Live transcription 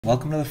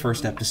Welcome to the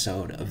first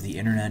episode of the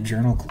Internet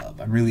Journal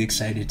Club. I'm really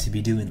excited to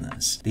be doing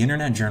this. The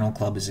Internet Journal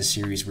Club is a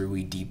series where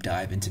we deep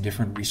dive into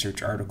different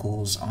research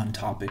articles on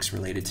topics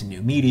related to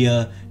new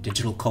media,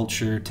 digital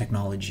culture,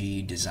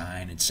 technology,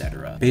 design,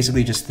 etc.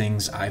 Basically just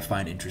things I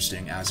find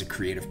interesting as a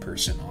creative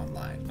person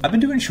online. I've been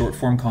doing short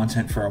form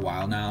content for a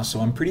while now, so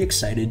I'm pretty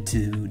excited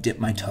to dip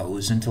my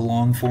toes into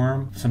long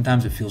form.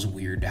 Sometimes it feels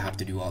weird to have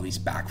to do all these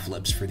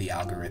backflips for the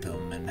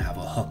algorithm and have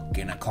a hook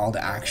and a call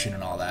to action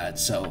and all that,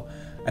 so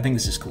I think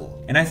this is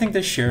cool. And I think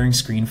this sharing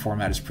screen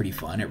format is pretty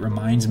fun. It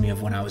reminds me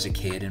of when I was a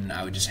kid and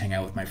I would just hang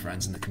out with my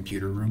friends in the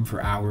computer room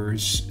for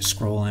hours,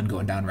 scrolling,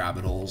 going down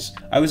rabbit holes.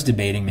 I was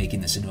debating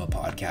making this into a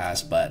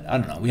podcast, but I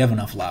don't know, we have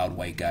enough loud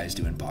white guys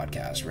doing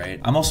podcasts, right?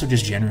 I'm also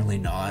just generally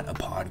not a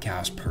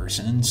podcast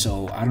person,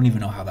 so I don't even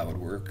know how that would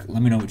work.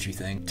 Let me know what you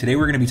think. Today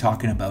we're going to be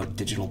talking about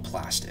digital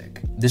plastic.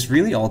 This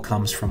really all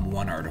comes from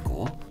one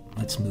article.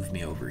 Let's move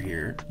me over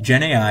here.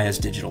 Gen AI as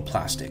Digital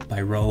Plastic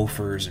by Rowe,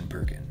 Furs, and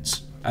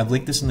Perkins. I've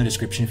linked this in the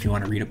description if you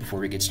want to read it before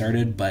we get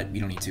started, but you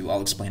don't need to.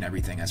 I'll explain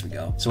everything as we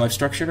go. So I've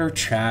structured our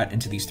chat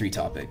into these three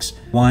topics.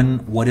 1,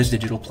 what is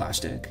digital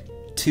plastic?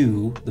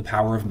 2, the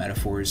power of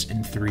metaphors,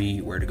 and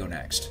 3, where to go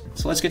next.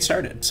 So let's get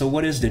started. So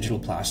what is digital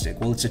plastic?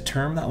 Well, it's a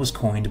term that was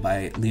coined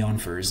by Leon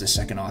Furs, the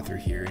second author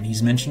here, and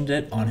he's mentioned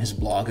it on his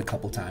blog a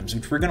couple times,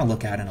 which we're going to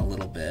look at in a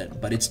little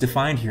bit, but it's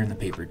defined here in the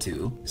paper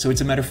too. So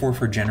it's a metaphor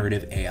for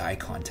generative AI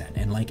content,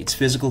 and like its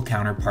physical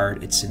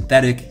counterpart, it's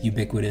synthetic,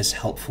 ubiquitous,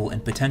 helpful,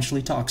 and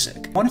potentially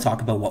toxic. I want to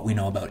talk about what we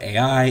know about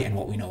AI and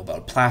what we know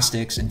about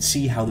plastics and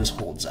see how this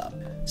holds up.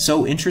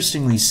 So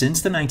interestingly,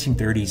 since the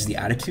 1930s, the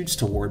attitudes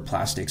toward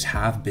plastics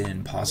have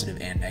been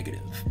positive and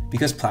negative.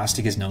 Because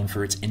plastic is known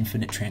for its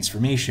infinite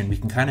transformation, we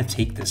can kind of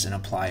take this and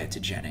apply it to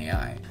Gen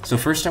AI. So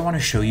first I want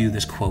to show you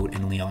this quote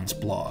in Leon's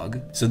blog.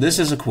 So this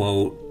is a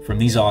quote from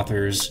these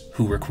authors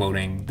who were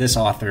quoting this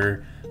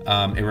author.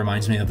 It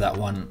reminds me of that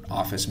one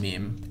Office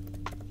meme.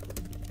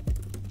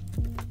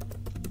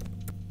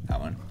 That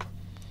one.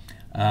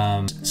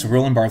 So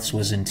Roland Barts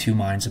was in two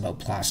minds about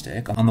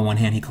plastic. On the one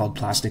hand, he called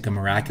plastic a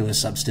miraculous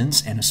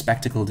substance and a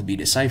spectacle to be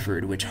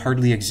deciphered, which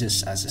hardly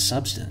exists as a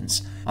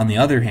substance. On the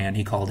other hand,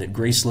 he called it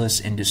graceless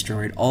and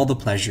destroyed all the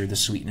pleasure, the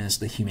sweetness,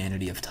 the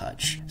humanity of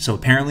touch. So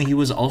apparently he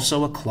was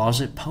also a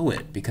closet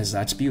poet, because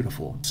that's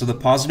beautiful. So the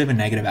positive and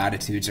negative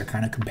attitudes are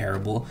kind of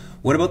comparable.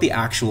 What about the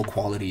actual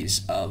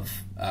qualities of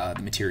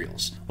the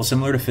materials? Well,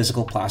 similar to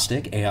physical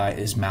plastic, AI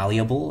is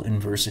malleable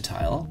and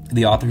versatile.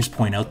 The authors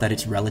point out that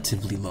it's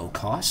relatively low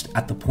cost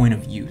at the point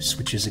of use,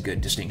 which is a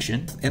good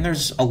distinction. And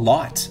there's a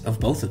lot of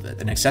both of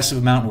it, an excessive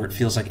amount where it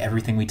feels like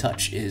everything we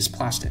touch is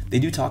plastic. They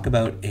do talk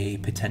about a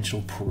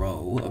potential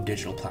pro of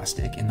digital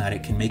plastic in that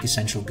it can make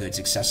essential goods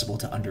accessible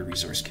to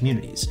under-resourced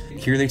communities.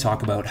 Here they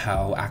talk about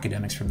how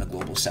academics from the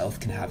global south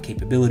can have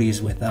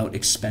capabilities without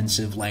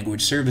expensive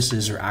language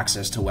services or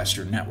access to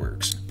Western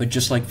networks. But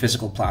just like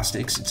physical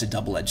plastics, it's a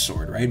double-edged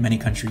sword, right? Many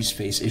countries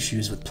face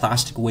issues with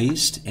plastic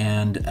waste,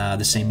 and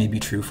the same may be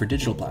true for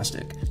digital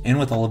plastic. And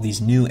with all of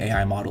these new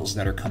AI models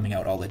that are coming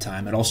out all the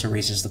time, it also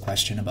raises the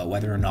question about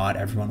whether or not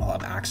everyone will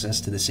have access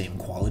to the same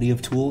quality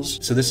of tools.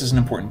 So this is an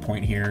important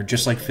point here.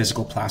 Just like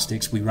physical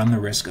plastics, we run the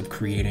risk of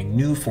creating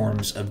new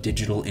forms of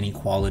digital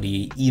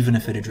inequality, even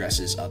if it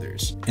addresses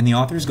others. And the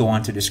authors go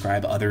on to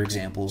describe other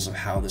examples of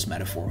how this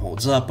metaphor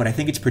holds up, but I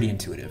think it's pretty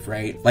intuitive,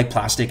 right? Like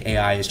plastic,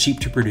 AI is cheap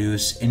to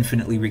produce,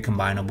 infinitely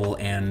recombinable,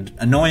 and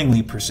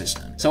annoyingly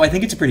persistent. So I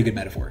think it's a pretty good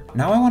metaphor.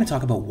 Now I want to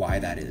talk about why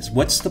that is.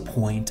 What's the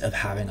point of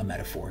having a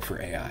metaphor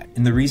for AI?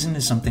 And the reason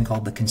is something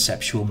called the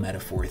conceptual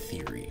metaphor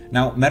theory.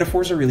 Now,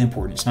 metaphors are really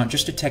important. It's not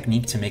just a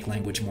technique to make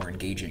language more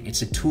engaging.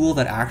 It's a tool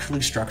that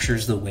actually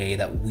structures the way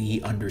that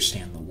we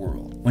understand the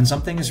world. When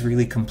something is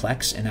really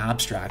complex and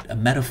abstract, a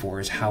metaphor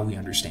is how we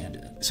understand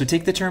it. So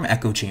take the term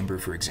echo chamber,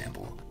 for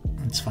example.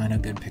 Let's find a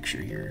good picture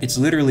here. It's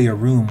literally a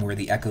room where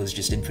the echoes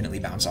just infinitely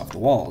bounce off the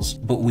walls,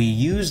 but we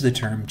use the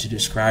term to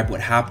describe what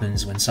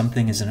happens when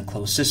something is in a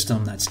closed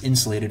system that's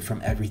insulated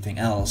from everything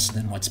else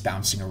than what's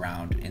bouncing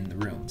around in the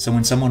room. So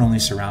when someone only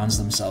surrounds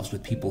themselves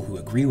with people who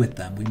agree with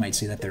them, we might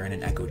say that they're in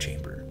an echo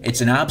chamber.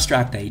 It's an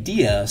abstract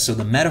idea, so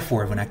the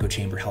metaphor of an echo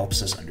chamber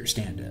helps us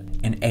understand it.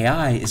 And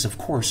AI is, of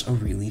course, a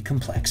really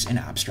complex and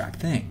abstract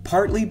thing,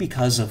 partly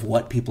because of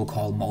what people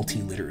call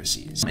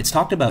multiliteracies. It's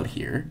talked about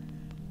here,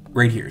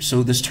 right here.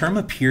 So this term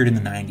appeared in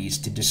the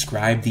 90s to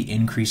describe the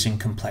increasing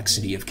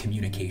complexity of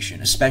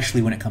communication,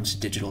 especially when it comes to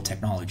digital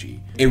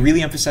technology. It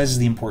really emphasizes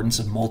the importance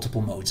of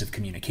multiple modes of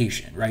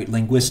communication, right?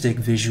 Linguistic,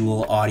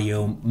 visual,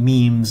 audio,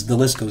 memes, the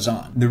list goes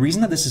on. The reason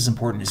that this is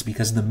important is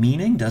because the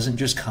meaning doesn't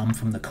just come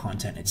from the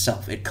content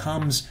itself. It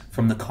comes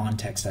from the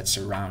context that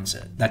surrounds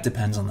it. That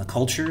depends on the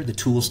culture, the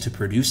tools to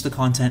produce the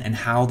content, and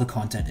how the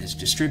content is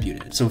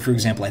distributed. So for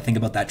example, I think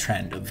about that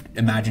trend of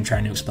imagine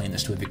trying to explain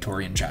this to a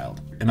Victorian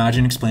child.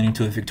 Imagine explaining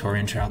to a Victorian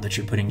child that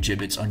you're putting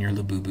gibbets on your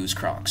Labubu's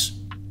Crocs.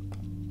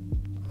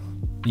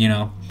 You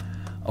know?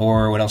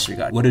 Or what else we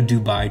got? What a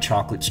Dubai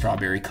chocolate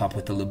strawberry cup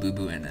with the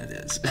Labubu in it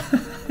is.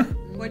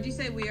 What'd you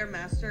say? We are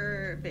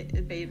master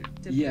debaters.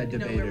 Debaters.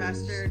 No, we're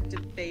master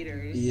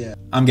debaters. Yeah.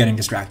 I'm getting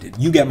distracted.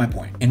 You get my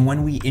point. And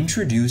when we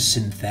introduce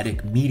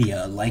synthetic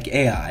media like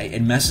AI,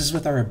 it messes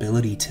with our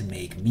ability to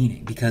make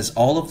meaning, because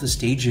all of the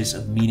stages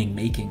of meaning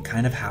making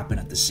kind of happen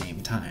at the same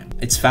time.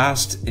 It's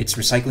fast, it's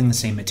recycling the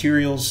same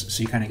materials,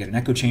 so you kind of get an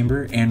echo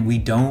chamber, and we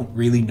don't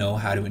really know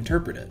how to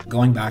interpret it.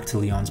 Going back to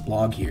Leon's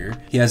blog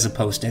here, he has a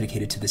post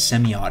dedicated to the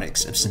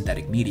semiotics of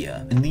synthetic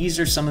media, and these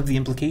are some of the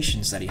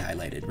implications that he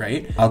highlighted,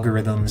 right?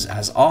 Algorithms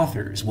as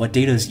authors, what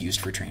data is used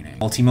for training.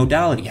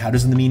 Multimodality, how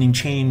does the meaning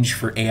change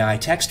for AI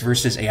text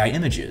versus AI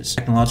images?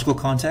 Technological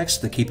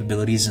context, the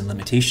capabilities and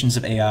limitations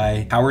of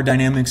AI. Power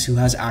dynamics, who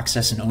has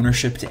access and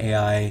ownership to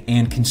AI,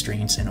 and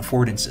constraints and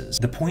affordances.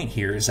 The point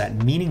here is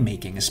that meaning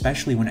making,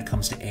 especially when it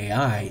comes to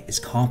AI, is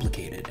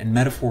complicated, and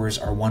metaphors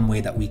are one way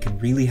that we can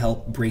really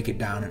help break it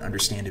down and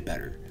understand it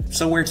better.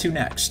 So where to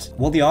next?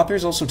 Well, the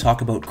authors also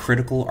talk about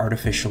critical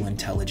artificial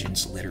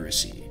intelligence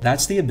literacy.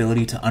 That's the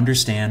ability to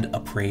understand,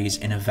 appraise,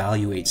 and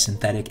evaluate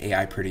synthetic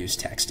AI-produced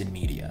text and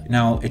media.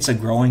 Now, it's a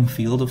growing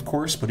field, of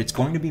course, but it's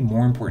going to be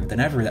more important than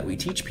ever that we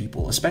teach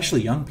people,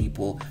 especially young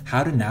people,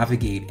 how to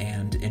navigate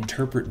and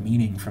interpret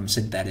meaning from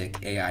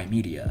synthetic AI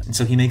media. And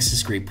so he makes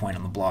this great point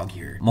on the blog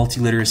here.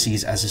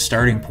 Multiliteracies as a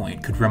starting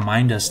point could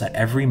remind us that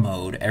every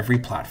mode, every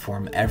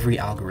platform, every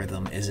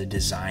algorithm is a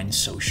designed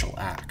social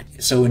act.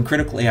 So in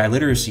critical AI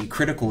literacy,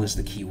 critical is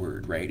the key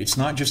word, right? It's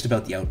not just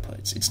about the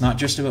outputs. It's not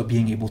just about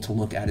being able to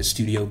look at a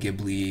Studio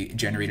Ghibli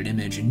generated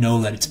image and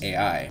know that it's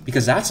AI,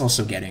 because that's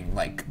also getting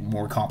like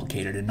more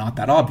complicated and not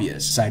that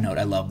obvious. Side note,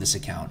 I love this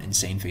account,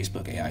 Insane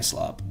Facebook AI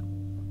Slop.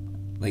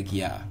 Like,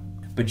 yeah.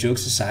 But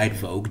jokes aside,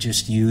 Vogue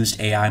just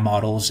used AI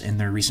models in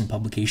their recent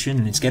publication,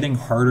 and it's getting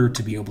harder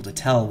to be able to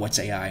tell what's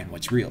AI and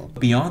what's real.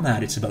 Beyond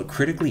that, it's about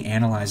critically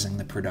analyzing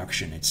the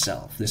production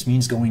itself. This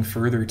means going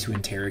further to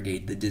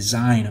interrogate the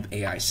design of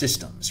AI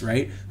systems,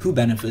 right? Who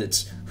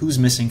benefits, who's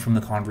missing from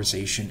the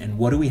conversation, and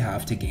what do we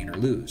have to gain or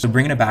lose? So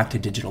bringing it back to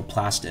digital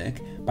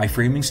plastic, by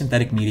framing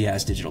synthetic media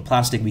as digital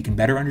plastic, we can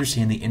better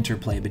understand the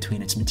interplay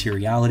between its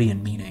materiality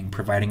and meaning,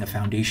 providing a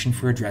foundation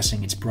for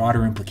addressing its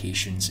broader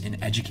implications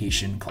in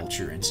education,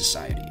 culture, and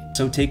society.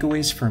 So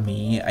takeaways for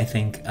me, I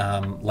think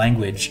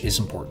language is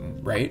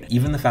important, right?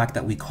 Even the fact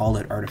that we call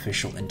it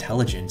artificial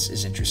intelligence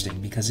is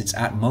interesting because it's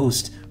at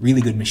most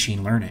really good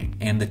machine learning,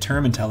 and the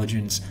term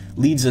intelligence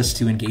leads us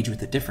to engage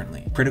with it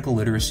differently. Critical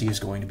literacy is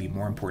going to be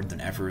more important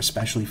than ever,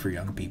 especially for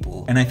young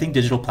people. And I think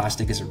digital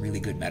plastic is a really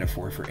good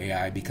metaphor for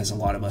AI because a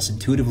lot of us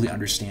intuitively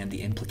understand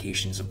the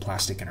implications of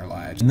plastic in our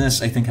lives. And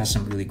this, I think, has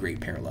some really great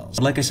parallels.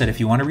 Like I said, if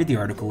you want to read the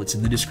article, it's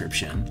in the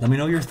description. Let me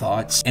know your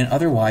thoughts, and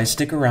otherwise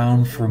stick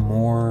around for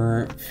more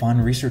fun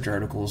research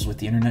articles with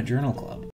the Internet Journal Club.